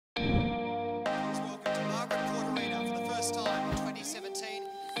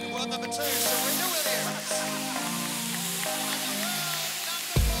number 2, Serena Williams.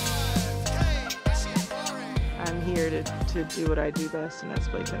 I'm here to do what I do best, and that's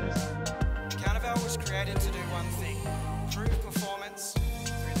play tennis. Carnival was created to do one thing: improve performance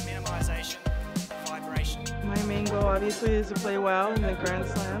through the minimization of vibration. My main goal, obviously, is to play well in the Grand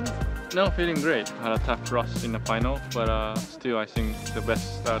Slams. No, feeling great. Had a tough rush in the final, but still, I think the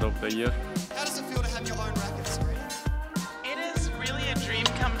best start of the year. How does it feel to have your own racket, Serena? It is really a dream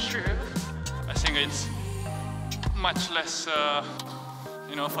come true. I think it's much less,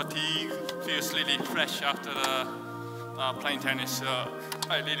 fatigue. Feels really fresh after the playing tennis.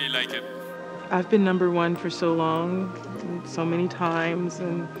 I really like it. I've been #1 for so long, so many times,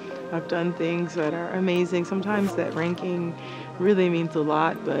 and I've done things that are amazing. Sometimes that ranking really means a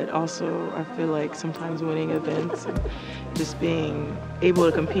lot, but also I feel like sometimes winning events and just being able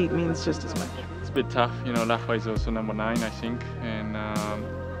to compete means just as much. It's a bit tough, Rafael is also #9, I think, and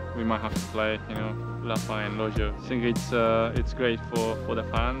we might have to play, Rafael and Roger. I think it's great for the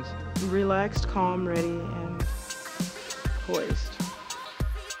fans. Relaxed, calm, ready, and poised.